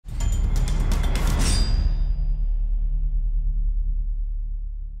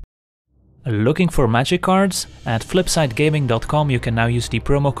Looking for magic cards? At flipsidegaming.com you can now use the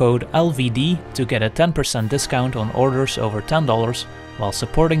promo code LVD to get a 10% discount on orders over $10 while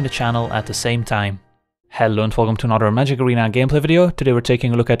supporting the channel at the same time. Hello and welcome to another Magic Arena gameplay video. Today we're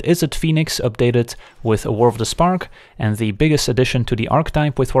taking a look at Izzet Phoenix updated with War of the Spark, and the biggest addition to the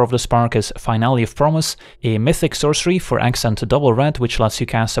archetype with War of the Spark is Finale of Promise, a mythic sorcery for X and double red which lets you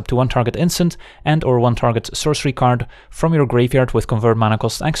cast up to one target instant and or one target sorcery card from your graveyard with convert mana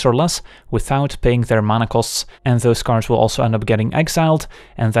cost X or less without paying their mana costs, and those cards will also end up getting exiled.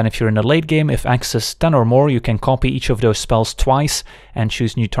 And then if you're in the late game, if X is 10 or more, you can copy each of those spells twice and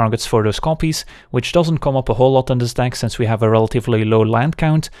choose new targets for those copies, which doesn't come up a whole lot in this deck since we have a relatively low land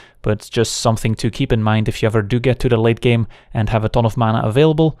count, but just something to keep in mind if you ever do get to the late game and have a ton of mana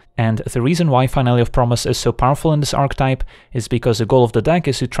available. And the reason why Finale of Promise is so powerful in this archetype is because the goal of the deck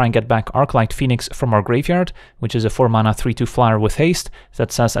is to try and get back Izzet Phoenix from our graveyard, which is a 4 mana 3/2 flyer with haste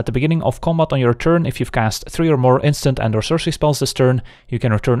that says at the beginning of combat on your turn, if you've cast 3 or more instant and or sorcery spells this turn, you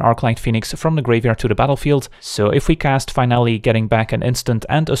can return Izzet Phoenix from the graveyard to the battlefield. So if we cast Finale getting back an instant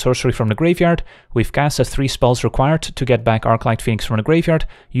and a sorcery from the graveyard, we've cast the 3 spells required to get back Izzet Phoenix from the graveyard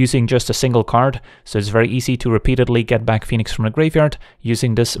using just a single card, so it's very easy to repeatedly get back Phoenix from the graveyard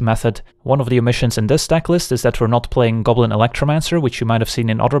using this method. One of the omissions in this deck list is that we're not playing Goblin Electromancer, which you might have seen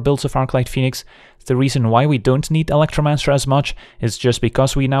in other builds of Izzet Phoenix. The reason why we don't need Electromancer as much is just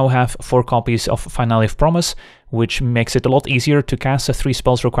because we now have 4 copies of Finale of Promise, which makes it a lot easier to cast the 3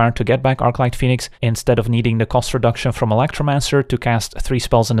 spells required to get back Izzet Phoenix instead of needing the cost reduction from Electromancer to cast 3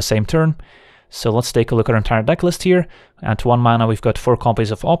 spells in the same turn. So let's take a look at our entire deck list here. At 1 mana we've got 4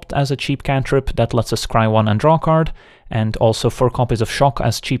 copies of Opt as a cheap cantrip that lets us scry 1 and draw a card, and also 4 copies of Shock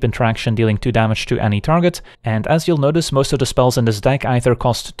as cheap interaction dealing 2 damage to any target. And as you'll notice, most of the spells in this deck either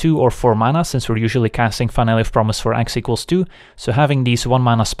cost 2 or 4 mana, since we're usually casting Finale of Promise for X equals 2, so having these 1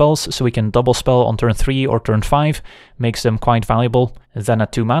 mana spells so we can double spell on turn 3 or turn 5 makes them quite valuable. Then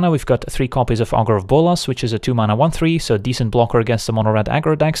at 2 mana we've got 3 copies of Augur of Bolas, which is a 2 mana 1/3, so a decent blocker against the mono red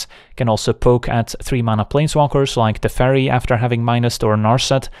aggro decks. Can also poke at 3 mana planeswalkers like the Fairy after having minused, or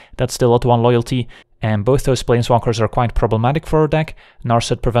Narset that's still at 1 loyalty. And both those planeswalkers are quite problematic for our deck.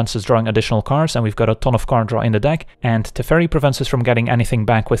 Narset prevents us drawing additional cards, and we've got a ton of card draw in the deck, and Teferi prevents us from getting anything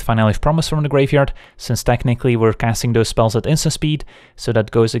back with Finale of Promise from the graveyard, since technically we're casting those spells at instant speed, so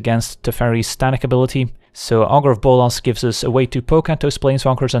that goes against Teferi's static ability. So Augur of Bolas gives us a way to poke at those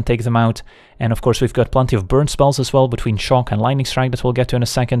planeswalkers and take them out, and of course we've got plenty of burn spells as well between Shock and Lightning Strike that we'll get to in a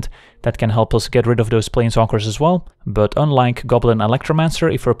second that can help us get rid of those planeswalkers as well. But unlike Goblin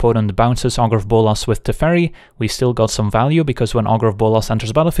Electromancer, if our opponent bounces Augur of Bolas with Teferi, we still got some value, because when Augur of Bolas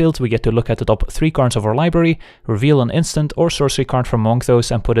enters the battlefield, we get to look at the top 3 cards of our library, reveal an instant or sorcery card from among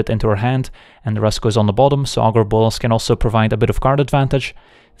those and put it into our hand, and the rest goes on the bottom, so Augur of Bolas can also provide a bit of card advantage.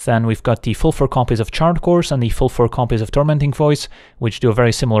 Then we've got the full 4 copies of Charred Course and the full 4 copies of Tormenting Voice, which do a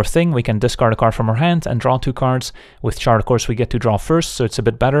very similar thing. We can discard a card from our hand and draw 2 cards. With Charred Course we get to draw first, so it's a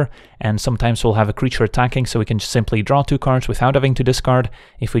bit better, and sometimes we'll have a creature attacking, so we can just simply draw 2 cards without having to discard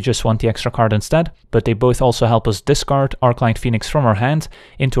if we just want the extra card instead. But they both also help us discard Izzet Phoenix from our hand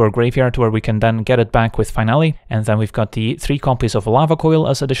into our graveyard, where we can then get it back with Finale. And then we've got the 3 copies of Lava Coil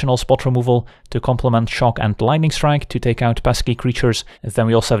as additional spot removal to complement Shock and Lightning Strike to take out pesky creatures. And then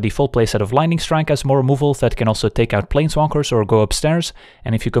we also have the full playset of Lightning Strike as more removal that can also take out planeswalkers or go upstairs.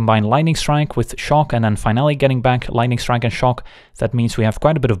 And if you combine Lightning Strike with Shock and then Finale getting back Lightning Strike and Shock, that means we have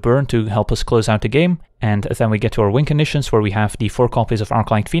quite a bit of burn to help us close out the game. And then we get to our win conditions, where we have the 4 copies of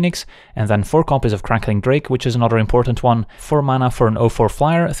Izzet Phoenix, and then 4 copies of Crackling Drake, which is another important one. 4 mana for an 0/4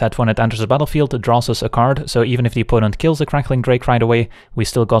 flyer that when it enters the battlefield it draws us a card, so even if the opponent kills the Crackling Drake right away, we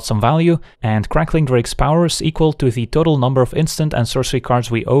still got some value. And Crackling Drake's power is equal to the total number of instant and sorcery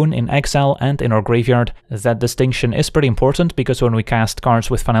cards we own in exile and in our graveyard. That distinction is pretty important, because when we cast cards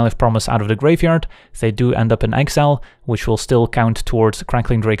with Finale of Promise out of the graveyard, they do end up in exile, which will still count towards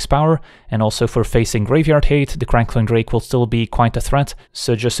Crackling Drake's power. And also for facing graveyard hate, the Crackling Drake will still be quite a threat.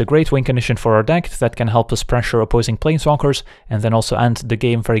 So just a great win condition for our deck that can help us pressure opposing planeswalkers and then also end the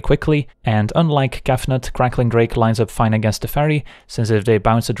game very quickly. And unlike Kefnet, Crackling Drake lines up fine against the Fairy, since if they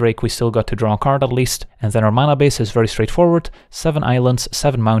bounce the Drake we still got to draw a card at least. And then our mana base is very straightforward: 7 islands,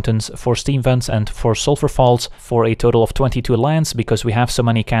 7 mountains, 4 steam vents and 4 sulfur falls, for a total of 22 lands, because we have so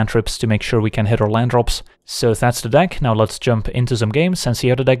many cantrips to make sure we can hit our land drops. So that's the deck. Now let's jump into some games and see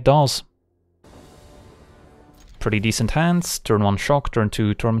how the deck does. Pretty decent hands. Turn 1 Shock, turn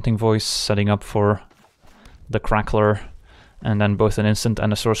 2 Tormenting Voice, setting up for the Crackler, and then both an instant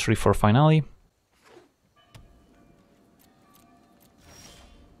and a sorcery for Finale.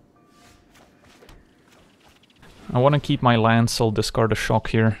 I want to keep my lands, so I'll discard a Shock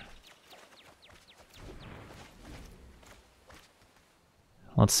here.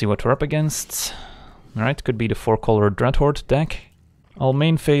 Let's see what we're up against. Alright, could be the 4-color Dreadhorde deck. I'll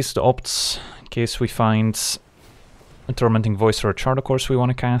main phase the opts in case we find a Tormenting Voice or a Chart of Course we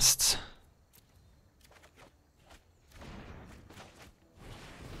want to cast.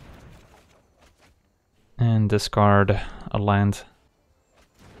 And discard a land.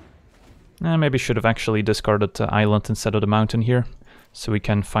 Maybe should have actually discarded the island instead of the mountain here, so we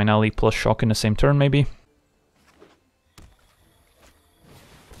can finally plus shock in the same turn maybe.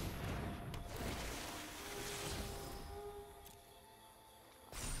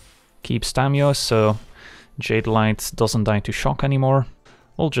 Keeps Tamio, so Jade Light doesn't die to shock anymore.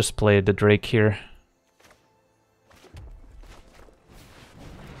 We'll just play the Drake here.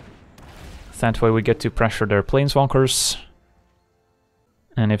 That way we get to pressure their Planeswalkers.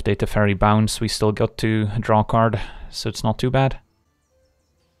 And if they Teferi bounce, we still got to draw a card, so it's not too bad.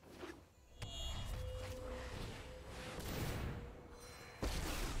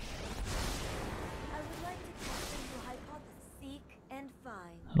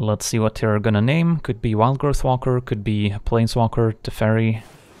 Let's see what they're gonna name. Could be Wildgrowth Walker, could be Planeswalker, Teferi.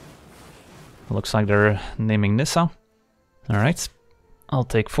 Looks like they're naming Nissa. Alright, I'll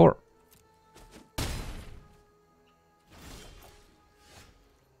take 4.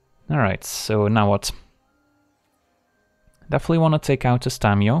 Alright, so now what? Definitely want to take out the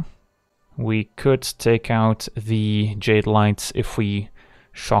Stamio. We could take out the Jade Light if we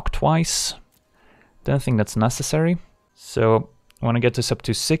shock twice. Don't think that's necessary. So I want to get this up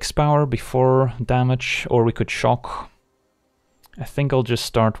to 6 power before damage, or we could shock. I think I'll just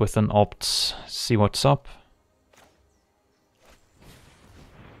start with an opt, see what's up.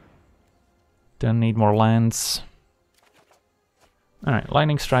 Don't need more lands. Alright,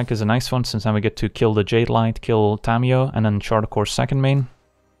 Lightning Strike is a nice one, since now we get to kill the Jade Light, kill Tamio, and then Chart of Course second main.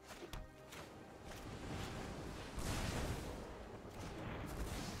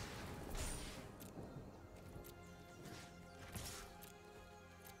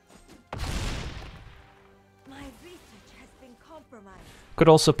 Could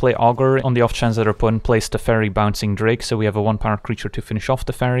also play Augur on the off chance that our opponent plays the Teferi bouncing Drake, so we have a 1-power creature to finish off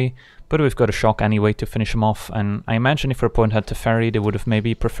the Teferi, but we've got a shock anyway to finish him off, and I imagine if our opponent had Teferi, they would have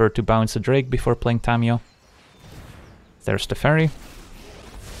maybe preferred to bounce a Drake before playing Tamio. There's the Teferi.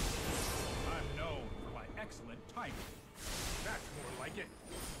 I'm known for my excellent timing. That's more like it.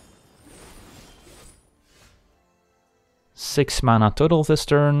 6 mana total this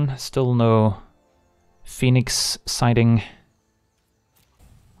turn, still no Phoenix sighting.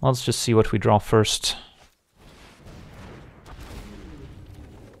 Let's just see what we draw first.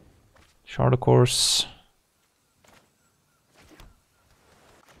 Chart of Course.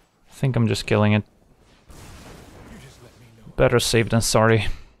 I think I'm just killing it. Better safe than sorry.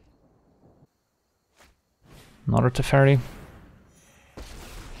 Another Teferi.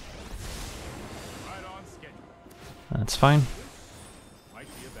 Right on schedule. That's fine. Might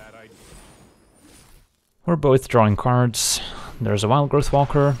be a bad idea. We're both drawing cards. There's a Wildgrowth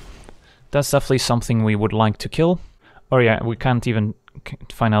Walker. That's definitely something we would like to kill. Oh yeah, we can't even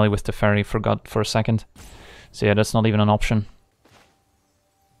finally with the Teferi, forgot for a second. So yeah, that's not even an option.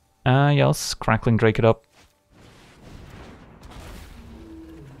 Yeah, let's Crackling Drake it up.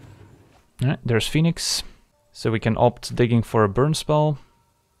 Alright, there's Phoenix. So we can opt digging for a burn spell.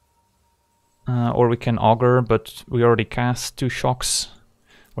 Or we can Augur, but we already cast 2 shocks.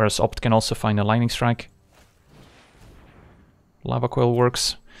 Whereas opt can also find a Lightning Strike. Lava Coil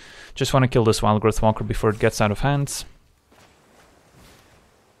works. Just want to kill this Wildgrowth Walker before it gets out of hand.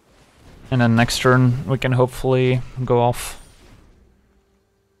 And then next turn we can hopefully go off.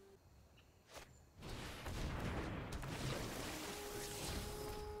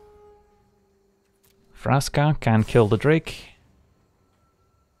 Vraska can kill the Drake.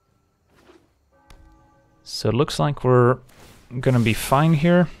 So it looks like we're gonna be fine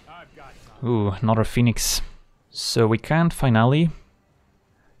here. Ooh, another Phoenix. So we can't finally.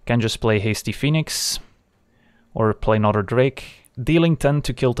 Can just play Hasty Phoenix. Or play another Drake. Dealing 10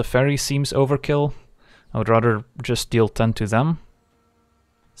 to kill Teferi seems overkill. I would rather just deal 10 to them.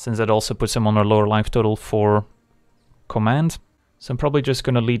 Since that also puts them on a lower life total for command. So I'm probably just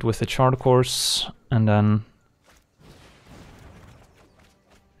gonna lead with the Chart Course. And then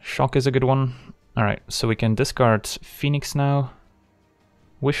Shock is a good one. Alright, so we can discard Phoenix now.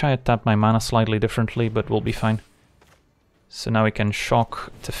 Wish I had tapped my mana slightly differently, but we'll be fine. So now we can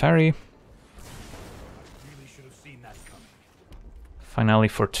shock Teferi. Really should have seen that coming. Finally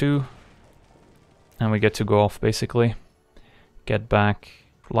for 2. And we get to go off basically. Get back.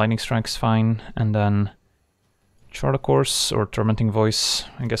 Lightning Strike's fine. And then Chart of Course or Tormenting Voice.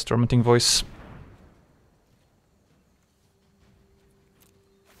 I guess Tormenting Voice.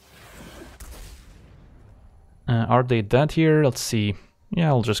 Are they dead here? Let's see. Yeah,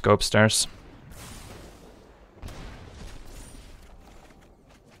 I'll just go upstairs.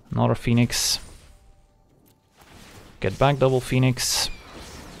 Another Phoenix. Get back double Phoenix.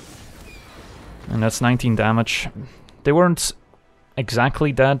 And that's 19 damage. They weren't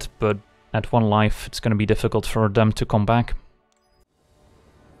exactly dead, but at 1 life it's going to be difficult for them to come back.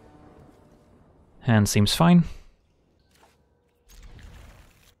 Hand seems fine.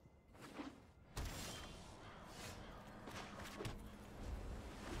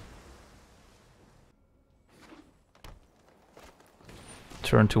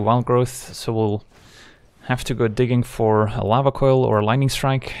 Turn to Wild Growth, so we'll have to go digging for a Lava Coil or a Lightning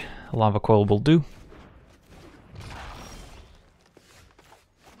Strike. A Lava Coil will do.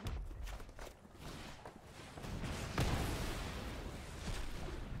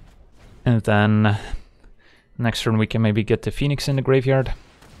 And then next turn we can maybe get the Phoenix in the graveyard.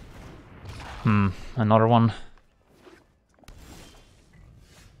 Another one.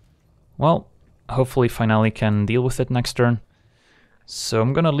 Well, hopefully Finale can deal with it next turn. So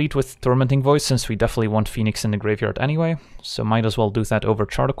I'm gonna lead with Tormenting Voice since we definitely want Phoenix in the graveyard anyway. So might as well do that over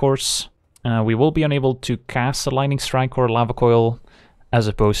Charter Course. We will be unable to cast a Lightning Strike or a Lava Coil as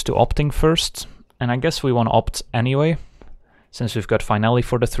opposed to opting first. And I guess we want to opt anyway, since we've got Finale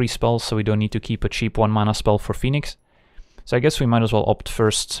for the 3 spells, so we don't need to keep a cheap 1 mana spell for Phoenix. So I guess we might as well opt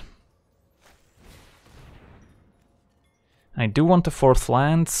first. I do want the 4th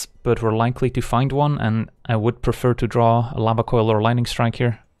land, but we're likely to find one, and I would prefer to draw a Lava Coil or a Lightning Strike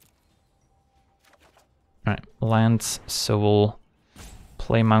here. Alright, land, so we'll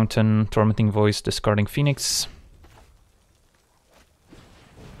play Mountain, Tormenting Voice, discarding Phoenix.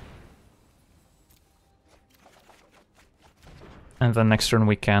 And then next turn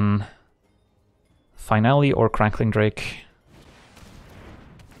we can Finale or Crackling Drake.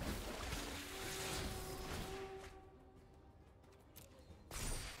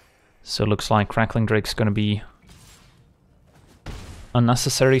 So it looks like Crackling Drake's gonna be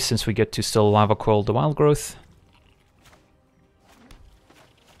unnecessary since we get to still Lava Coil the Wild Growth.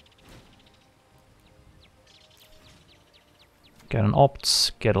 Get an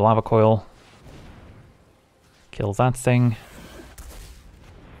opt, get a Lava Coil, kill that thing.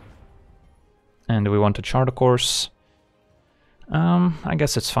 And do we want to Charter Course? I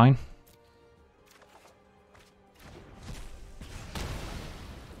guess it's fine.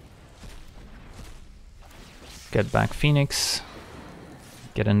 Get back Phoenix.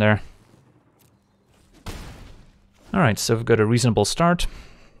 Get in there. Alright, so we've got a reasonable start.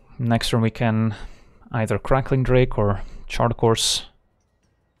 Next turn we can either Crackling Drake or Charter Course.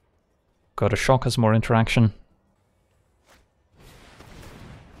 Got a Shock has more interaction.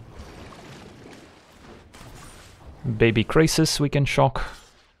 Baby Krasis we can Shock.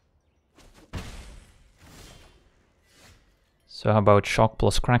 So how about Shock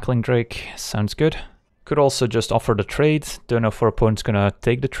plus Crackling Drake? Sounds good. Could also just offer the trade. Don't know if our opponent's gonna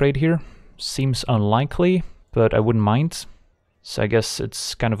take the trade here. Seems unlikely, but I wouldn't mind. So I guess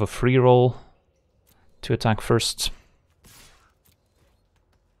it's kind of a free roll to attack first.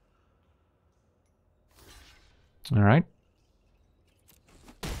 Alright.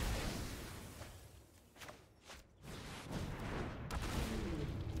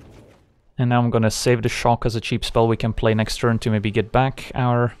 And now I'm gonna save the Shock as a cheap spell we can play next turn to maybe get back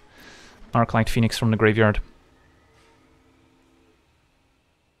our Arclight Phoenix from the graveyard.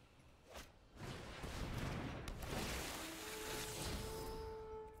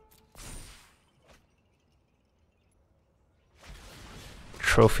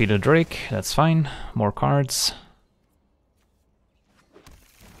 Trophy the Drake, that's fine. More cards.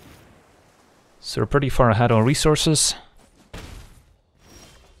 So we're pretty far ahead on resources.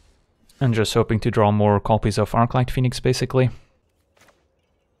 And just hoping to draw more copies of Arclight Phoenix, basically.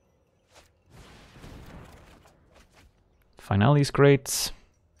 Finale is great.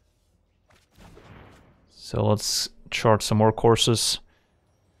 So let's chart some more courses.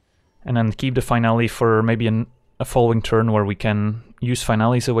 And then keep the Finale for maybe a following turn where we can use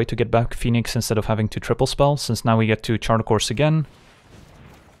Finale as a way to get back Phoenix instead of having to triple spell, since now we get to Charter Course again.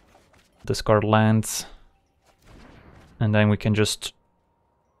 Discard lands. And then we can just,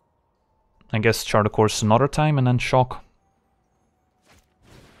 I guess, Charter Course another time and then Shock.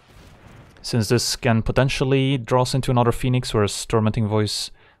 Since this can potentially draw us into another Phoenix, whereas Tormenting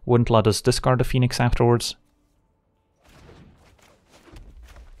Voice wouldn't let us discard the Phoenix afterwards.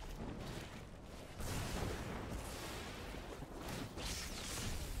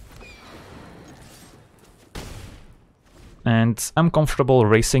 And I'm comfortable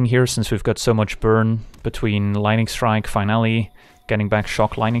racing here since we've got so much burn between Lightning Strike, Finale, getting back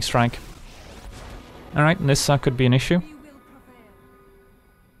Shock, Lightning Strike. Alright, Nissa could be an issue.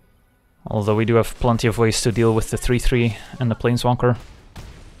 Although we do have plenty of ways to deal with the 3-3 and the Planeswalker.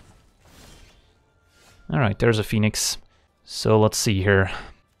 Alright, there's a Phoenix. So let's see here.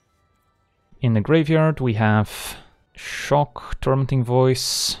 In the graveyard we have Shock, Tormenting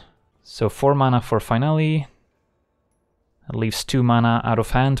Voice. So 4 mana for Finale. That leaves 2 mana out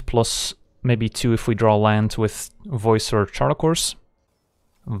of hand, plus maybe 2 if we draw land with Voice or Chart Course.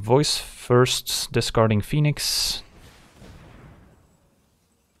 Voice first, discarding Phoenix.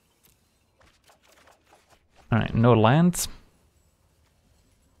 Alright, no land.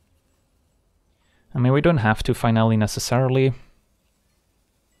 I mean, we don't have to Finale necessarily.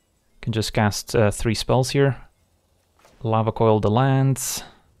 Can just cast 3 spells here. Lava Coil the land.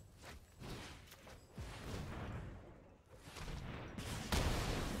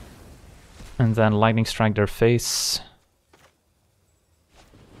 And then Lightning Strike their face.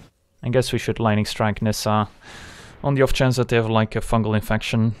 I guess we should Lightning Strike Nissa on the off chance that they have like a fungal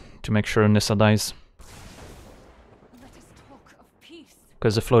infection to make sure Nissa dies.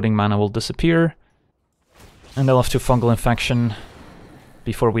 Because the floating mana will disappear. And they'll have to fungal infection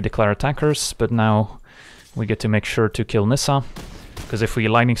before we declare attackers, but now we get to make sure to kill Nissa. Because if we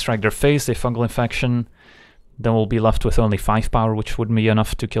Lightning Strike their face, they fungal infection, then we'll be left with only 5 power, which wouldn't be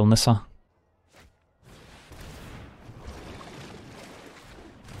enough to kill Nissa.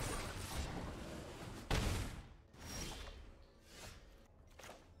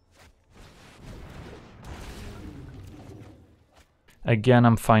 Again,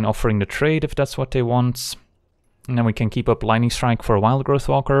 I'm fine offering the trade if that's what they want. And then we can keep up Lightning Strike for a Wild Growth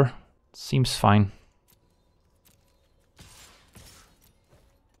Walker. Seems fine.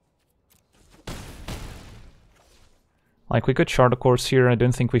 Like, we could Chart a Course here. I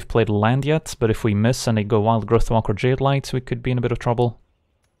don't think we've played land yet, but if we miss and they go Wild Growth Walker Jade Light, we could be in a bit of trouble.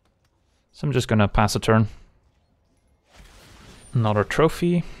 So I'm just gonna pass a turn. Another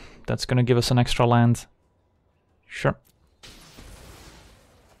trophy. That's gonna give us an extra land. Sure.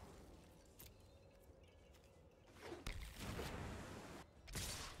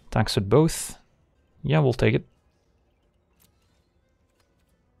 Attacks with both. Yeah, we'll take it.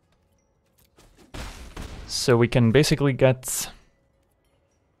 So we can basically get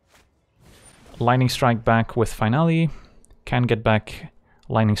Lightning Strike back with Finale. Can get back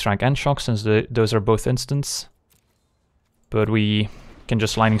Lightning Strike and Shock since those are both instants. But we can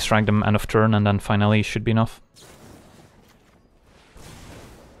just Lightning Strike them end of turn and then Finale should be enough.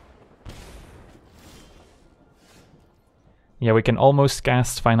 Yeah, we can almost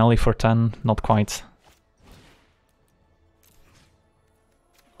cast Finale for 10, not quite.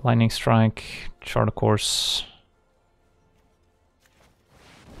 Lightning Strike, Chart a Course.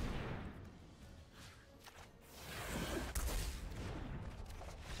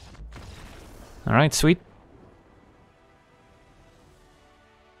 Alright, sweet.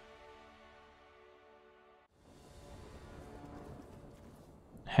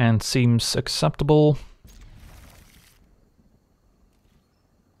 Hand seems acceptable.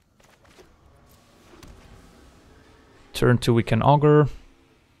 Turn 2 we can Augur.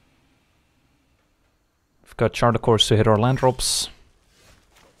 We've got Chart a Course to hit our land drops.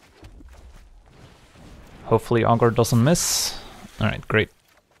 Hopefully Augur doesn't miss. Alright, great.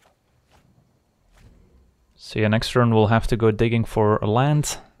 So yeah, next turn we'll have to go digging for a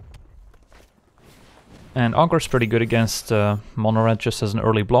land. And Augur's pretty good against Mono Red just as an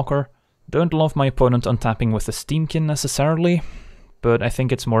early blocker. Don't love my opponent untapping with the Steamkin necessarily, but I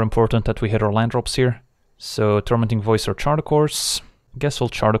think it's more important that we hit our land drops here. So Tormenting Voice or Chart a Course. I guess we'll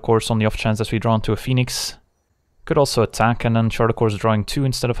Chart a Course on the off chance that we draw into a Phoenix. Could also attack and then Chart a Course drawing 2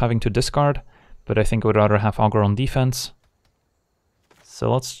 instead of having to discard, but I think I would rather have Augur on defense.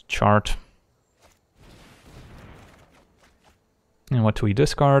 So let's chart. And what do we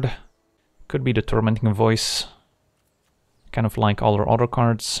discard? Could be the Tormenting Voice. Kind of like all our other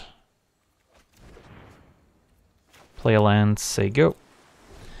cards. Play a land, say go.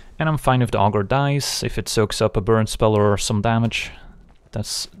 And I'm fine if the Augur dies, if it soaks up a burn spell or some damage.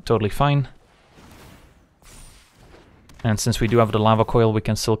 That's totally fine. And since we do have the Lava Coil, we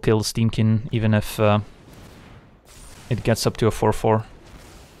can still kill the Steamkin, even if it gets up to a 4-4.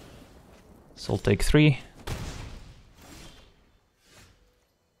 So I'll take 3.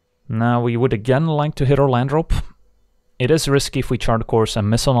 Now we would again like to hit our land drop. It is risky if we Chart a Course and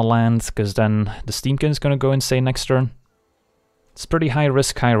miss on a land, because then the Steamkin is going to go insane next turn. It's pretty high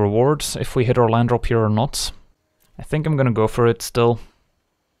risk, high reward if we hit our land drop here or not. I think I'm going to go for it still.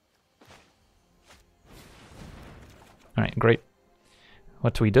 Alright, great.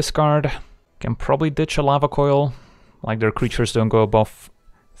 What do we discard? Can probably ditch a Lava Coil. Like, their creatures don't go above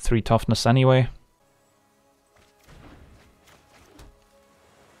 3 toughness anyway.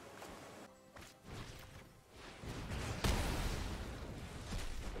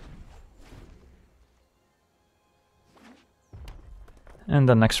 And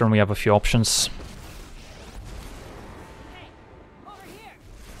then next turn we have a few options. Hey, over here.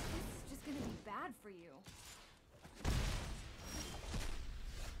 This is just gonna be bad for you.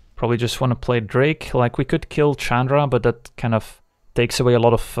 Probably just want to play Drake. Like, we could kill Chandra, but that kind of takes away a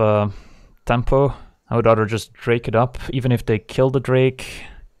lot of tempo. I would rather just Drake it up. Even if they kill the Drake,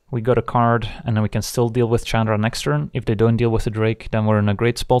 we got a card, and then we can still deal with Chandra next turn. If they don't deal with the Drake, then we're in a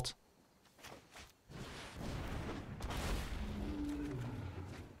great spot.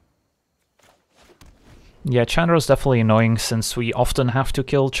 Yeah, Chandra is definitely annoying, since we often have to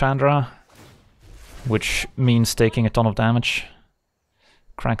kill Chandra, which means taking a ton of damage.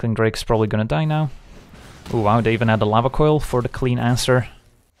 Crackling Drake's probably gonna die now. Oh wow, they even had the lava coil for the clean answer.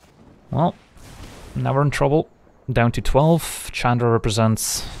 Well, now we're in trouble. Down to 12. Chandra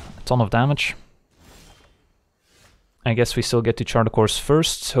represents a ton of damage. I guess we still get to chart a course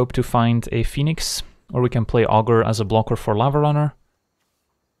first. Hope to find a Phoenix, or we can play Augur as a blocker for Lava Runner.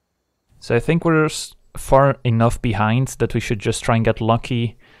 So I think we're far enough behind that we should just try and get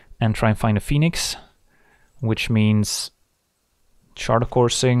lucky and try and find a Phoenix, which means chart a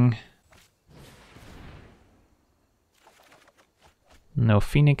coursing. No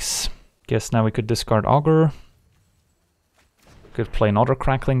Phoenix. Guess now we could discard Augur. Could play another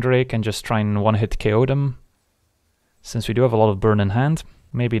Crackling Drake and just try and one-hit KO them. Since we do have a lot of burn in hand,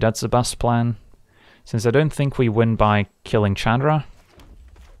 maybe that's the best plan. Since I don't think we win by killing Chandra.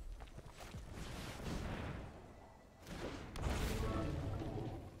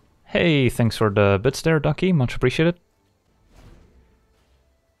 Hey, thanks for the bits there, Ducky. Much appreciated.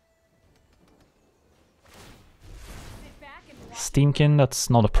 Steamkin, that's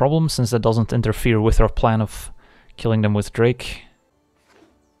not a problem, since that doesn't interfere with our plan of killing them with Drake.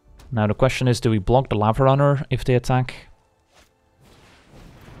 Now the question is, do we block the Lava Runner if they attack?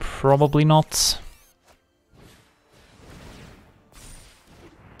 Probably not.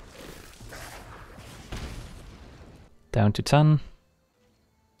 Down to 10.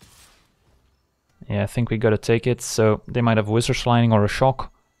 Yeah, I think we gotta take it, so they might have Wizard's Lining or a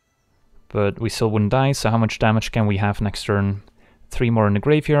Shock, but we still wouldn't die, so how much damage can we have next turn? 3 more in the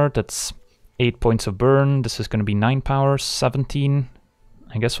graveyard, that's 8 points of burn. This is gonna be 9 power, 17.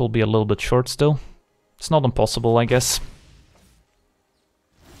 I guess we'll be a little bit short still. It's not impossible, I guess.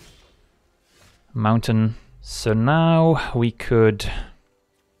 Mountain. So now we could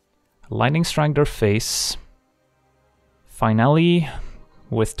Lightning Strike their face. Finale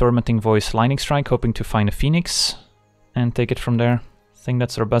with Tormenting Voice, Lightning Strike, hoping to find a Phoenix and take it from there. I think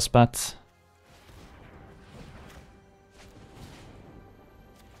that's our best bet.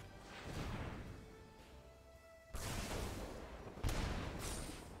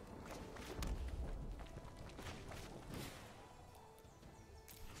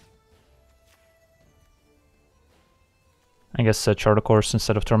 I guess chart a course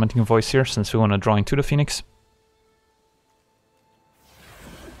instead of Tormenting Voice here, since we want to draw into the Phoenix.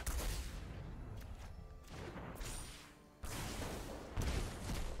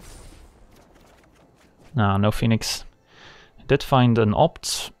 No Phoenix. I did find an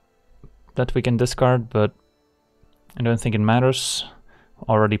Opt that we can discard, but I don't think it matters.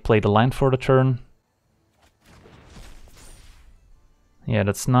 Already played a land for the turn. Yeah,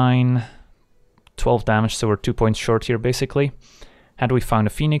 that's 9. 12 damage, so we're 2 points short here, basically. Had we found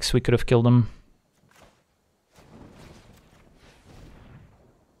a Phoenix, we could have killed him.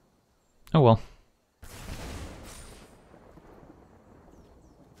 Oh well.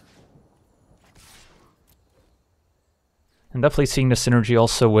 And definitely seeing the synergy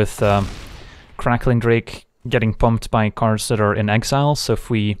also with Crackling Drake getting pumped by cards that are in exile, so if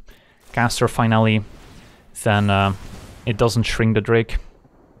we cast our Finale, then it doesn't shrink the Drake.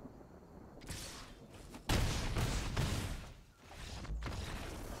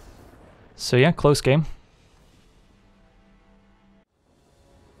 So yeah, close game.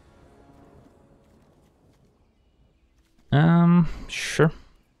 Sure.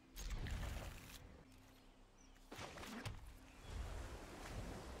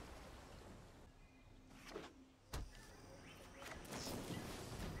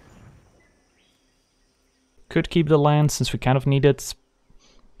 Could keep the land since we kind of need it.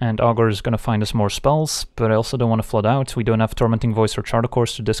 And Augur is going to find us more spells, but I also don't want to flood out. We don't have Tormenting Voice or Chart a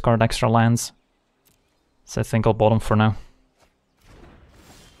Course to discard extra lands. So I think I'll bottom for now.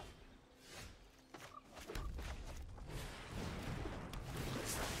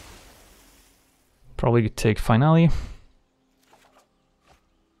 Probably take Finale.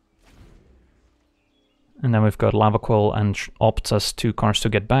 And then we've got Lava Coil and Opt as 2 cards to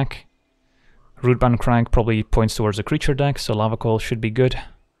get back. Rootbound Crag probably points towards a creature deck, so Lava Coil should be good.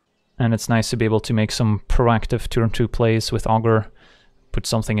 And it's nice to be able to make some proactive turn 2 plays with Augur, put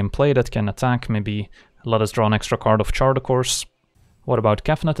something in play that can attack, maybe let us draw an extra card of Char, of course. What about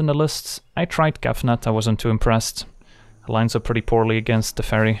Kefnet in the lists? I tried Kefnet, I wasn't too impressed. It lines up pretty poorly against the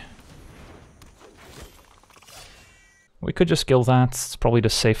Ferry. We could just kill that, it's probably the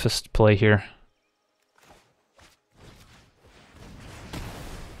safest play here.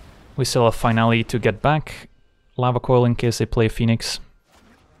 We still have Finale to get back Lava Coil in case they play Phoenix.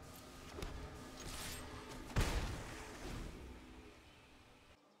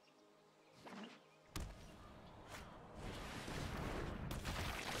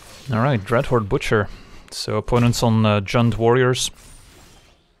 Alright, Dreadhorde Butcher. So opponents on Jund Warriors.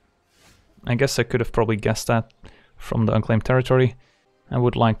 I guess I could have probably guessed that from the Unclaimed Territory. I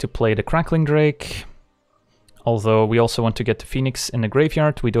would like to play the Crackling Drake. Although we also want to get the Phoenix in the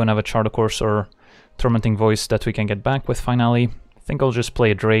graveyard. We don't have a Char, of course, or Tormenting Voice that we can get back with Finale. I think I'll just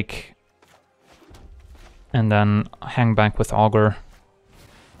play a Drake. And then hang back with Augur.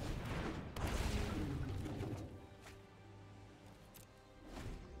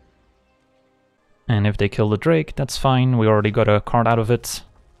 And if they kill the Drake, that's fine. We already got a card out of it. It's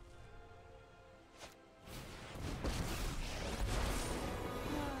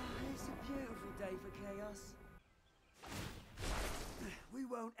a beautiful day for chaos. We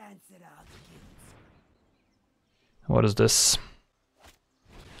won't answer our guilds. What is this?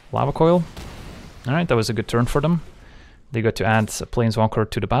 Lava Coil? Alright, that was a good turn for them. They got to add a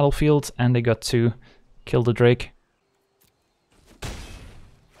Planeswalker to the battlefield, and they got to kill the Drake.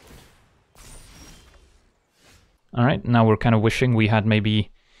 Alright, now we're kind of wishing we had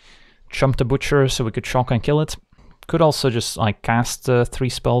maybe jumped the Butcher so we could shock and kill it. Could also just like cast 3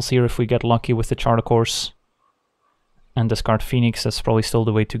 spells here if we get lucky with the Char, of course. And discard Phoenix, that's probably still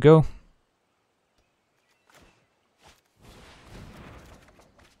the way to go.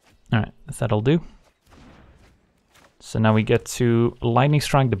 Alright, that'll do. So now we get to Lightning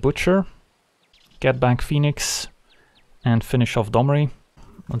Strike the Butcher, get back Phoenix, and finish off Domri.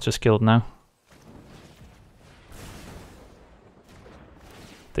 Let's just kill it now.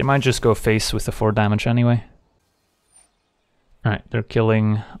 They might just go face with the 4 damage anyway. Alright, they're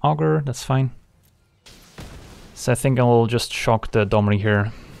killing Augur, that's fine. So I think I'll just shock the Domri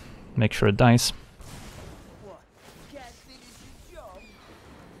here, make sure it dies. What? Can't finish your job?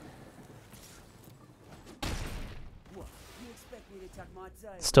 What? You expect me to tuck my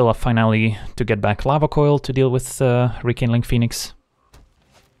tail? Still a Finale to get back Lava Coil to deal with Rekindling Phoenix.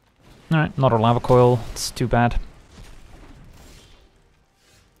 Alright, another Lava Coil, it's too bad.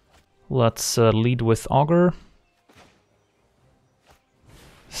 Let's lead with Augur.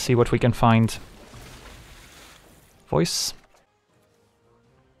 See what we can find. Voice.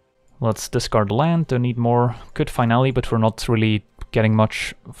 Let's discard land, don't need more. Good Finale, but we're not really getting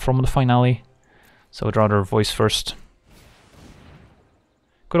much from the Finale. So I'd rather Voice first.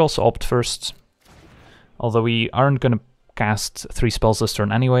 Could also opt first. Although we aren't gonna cast 3 spells this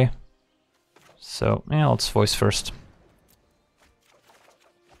turn anyway. So yeah, let's Voice first.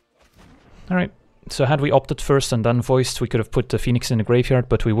 Alright, so had we opted first and then voiced, we could have put the Phoenix in the graveyard,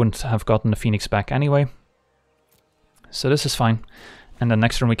 but we wouldn't have gotten the Phoenix back anyway. So this is fine. And then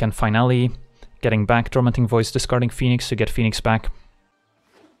next turn we can Finale, getting back Tormenting Voice, discarding Phoenix to get Phoenix back.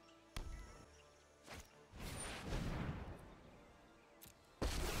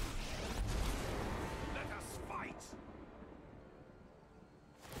 Let us fight.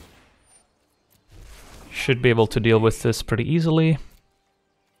 Should be able to deal with this pretty easily.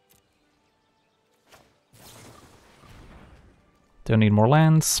 Don't need more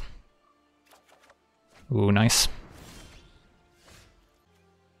lands. Ooh, nice.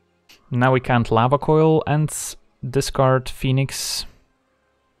 Now we can't Lava Coil and discard Phoenix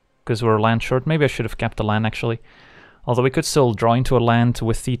because we're land short. Maybe I should have kept the land actually. Although we could still draw into a land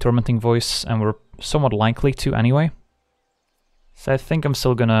with the Tormenting Voice, and we're somewhat likely to anyway. So I think I'm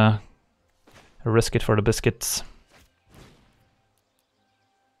still gonna risk it for the biscuits.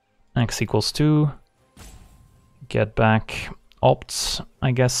 X equals 2. Get back. Opt, I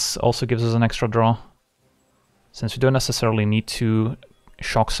guess, also gives us an extra draw. Since we don't necessarily need to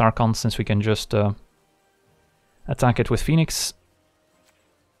shock Sarkhan, since we can just attack it with Phoenix.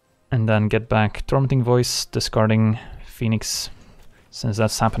 And then get back Tormenting Voice, discarding Phoenix, since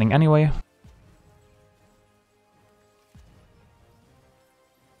that's happening anyway.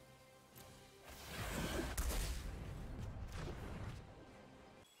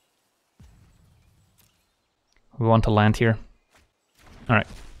 We want to land here. Alright.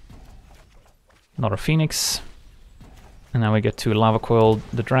 Another Phoenix. And now we get to Lava Coil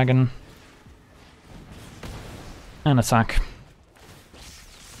the dragon. And attack.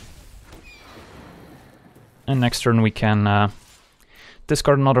 And next turn we can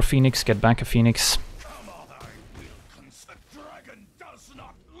discard another Phoenix, get back a Phoenix. The dragon does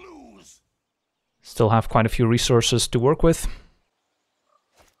not lose. Still have quite a few resources to work with.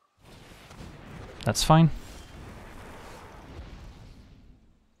 That's fine.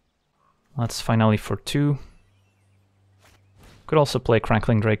 Let's finally for 2. Could also play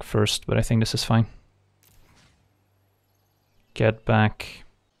Crackling Drake first, but I think this is fine. Get back,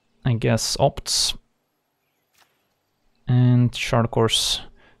 I guess, Opts. And Shard Course.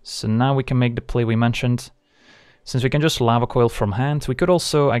 So now we can make the play we mentioned. Since we can just Lava Coil from hand, we could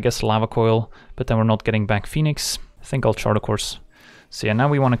also, I guess, Lava Coil, but then we're not getting back Phoenix. I think I'll Charter Course. So yeah, now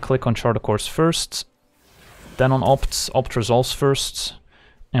we want to click on Charter Course first, then on Opt resolves first,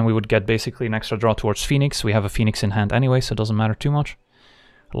 and we would get basically an extra draw towards Phoenix. We have a Phoenix in hand anyway, so it doesn't matter too much.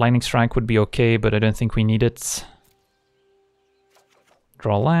 Lightning Strike would be okay, but I don't think we need it.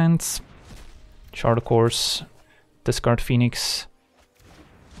 Draw lands, Charter Course, discard Phoenix.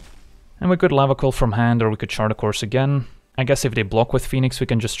 And we could Lava Coil from hand, or we could Charter Course again. I guess if they block with Phoenix, we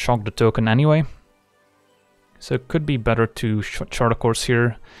can just shock the token anyway. So it could be better to Charter Course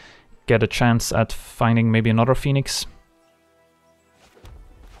here, get a chance at finding maybe another Phoenix.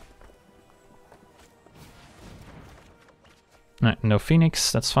 No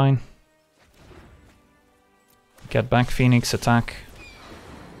Phoenix, that's fine. Get back Phoenix, attack.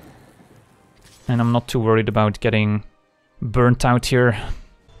 And I'm not too worried about getting burnt out here.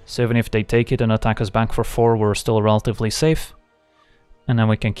 So even if they take it and attack us back for 4, we're still relatively safe. And then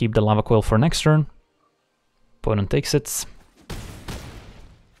we can keep the Lava Coil for next turn. Opponent takes it.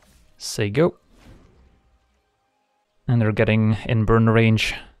 Say go. And they're getting in burn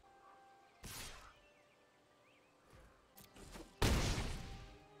range.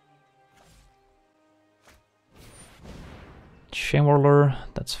 Shame Whirler,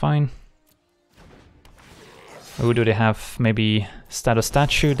 that's fine. Who do they have? Maybe Status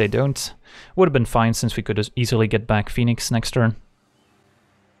Statue? They don't. Would have been fine since we could just easily get back Phoenix next turn.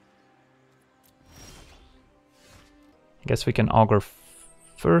 I guess we can Augur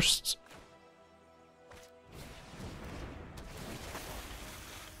first.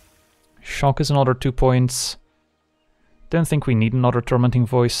 Shock is another 2 points. Don't think we need another Tormenting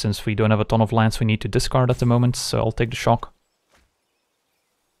Voice since we don't have a ton of lands we need to discard at the moment, so I'll take the Shock.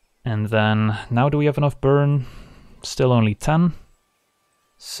 And then, now do we have enough burn? Still only 10.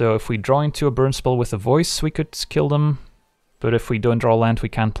 So if we draw into a burn spell with a voice, we could kill them. But if we don't draw land, we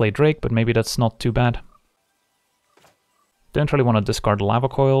can play Drake, but maybe that's not too bad. Don't really want to discard Lava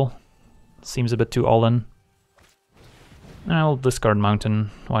Coil. Seems a bit too all-in. I'll discard Mountain,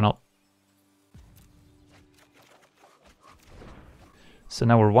 why not? So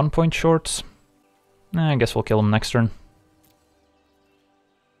now we're 1 point short. I guess we'll kill him next turn.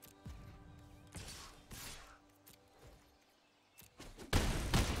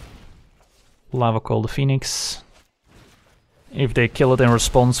 Lava Coil the Phoenix. If they kill it in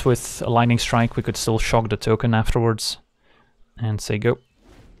response with a Lightning Strike, we could still shock the token afterwards. And say go.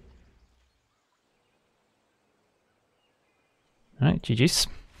 Alright, GG's.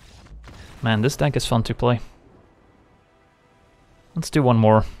 Man, this deck is fun to play. Let's do one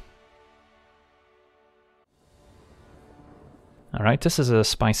more. Alright, this is a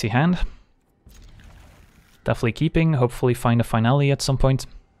spicy hand. Definitely keeping, hopefully find a finale at some point.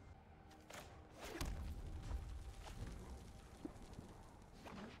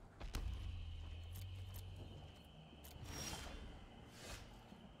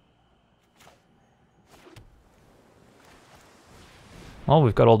 Well,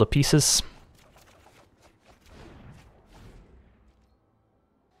 we've got all the pieces.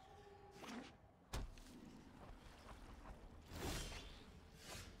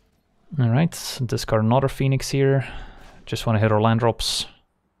 Alright, discard another Phoenix here. Just want to hit our land drops.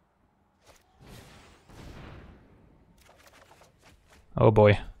 Oh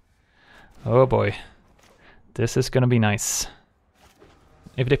boy. Oh boy. This is gonna be nice.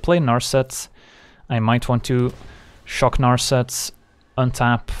 If they play Narset, I might want to shock Narset,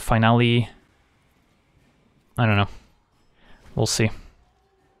 untap, finale. I don't know. We'll see.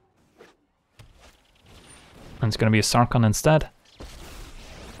 And it's gonna be a Sarkhan instead.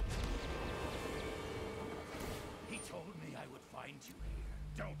 He told me I would find you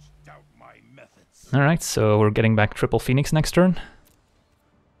here. Don't doubt my methods. Alright, so we're getting back triple Phoenix next turn.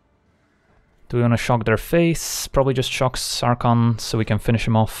 Do we want to shock their face? Probably just shock Sarkhan so we can finish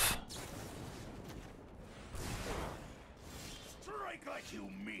him off. Strike like you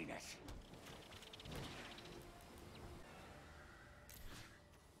mean it.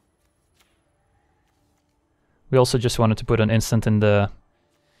 We also just wanted to put an instant in the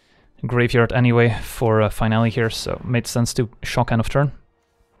graveyard anyway for a finale here, so it made sense to shock end of turn.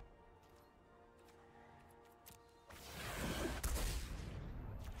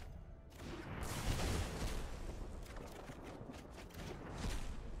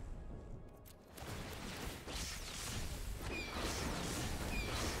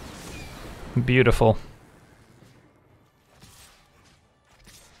 Beautiful.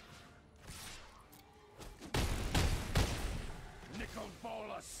 Nicol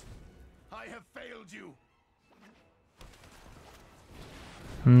Bolas, I have failed you.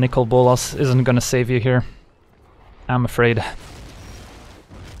 Nicol Bolas isn't gonna save you here, I'm afraid.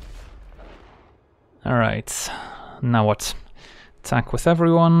 Alright, now what? Attack with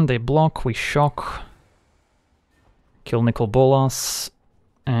everyone, they block, we shock. Kill Nicol Bolas.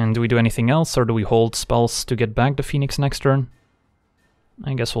 And do we do anything else, or do we hold spells to get back the Phoenix next turn?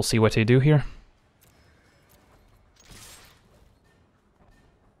 I guess we'll see what they do here.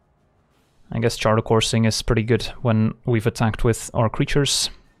 I guess Charter Coursing is pretty good when we've attacked with our creatures.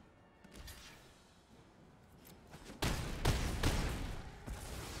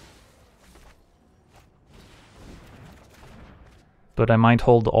 But I might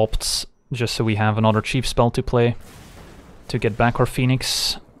hold Opts just so we have another cheap spell to play to get back our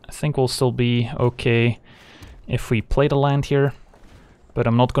Phoenix. I think we'll still be okay if we play the land here, but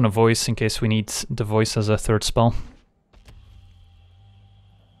I'm not gonna voice in case we need the voice as a third spell.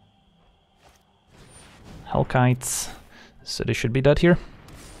 Hellkite, so they should be dead here.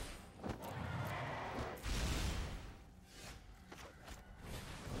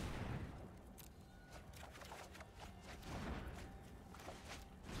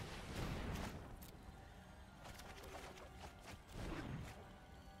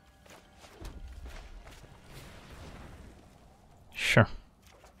 Sure.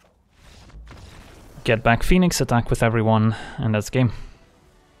 Get back Phoenix, attack with everyone, and that's game.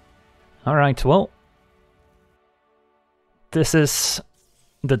 Alright, well, this is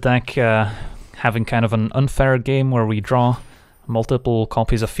the deck having kind of an unfair game where we draw multiple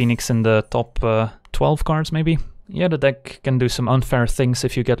copies of Phoenix in the top 12 cards, maybe. Yeah, the deck can do some unfair things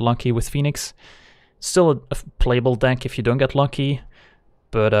if you get lucky with Phoenix. Still a playable deck if you don't get lucky,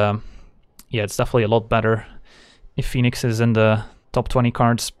 but yeah, it's definitely a lot better if Phoenix is in the top 20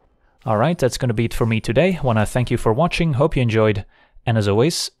 cards. Alright, that's gonna be it for me today. Wanna thank you for watching, hope you enjoyed, and as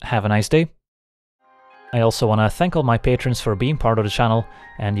always, have a nice day. I also wanna thank all my patrons for being part of the channel,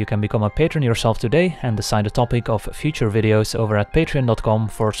 and you can become a patron yourself today and decide the topic of future videos over at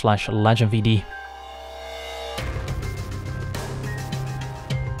patreon.com/LegenVD.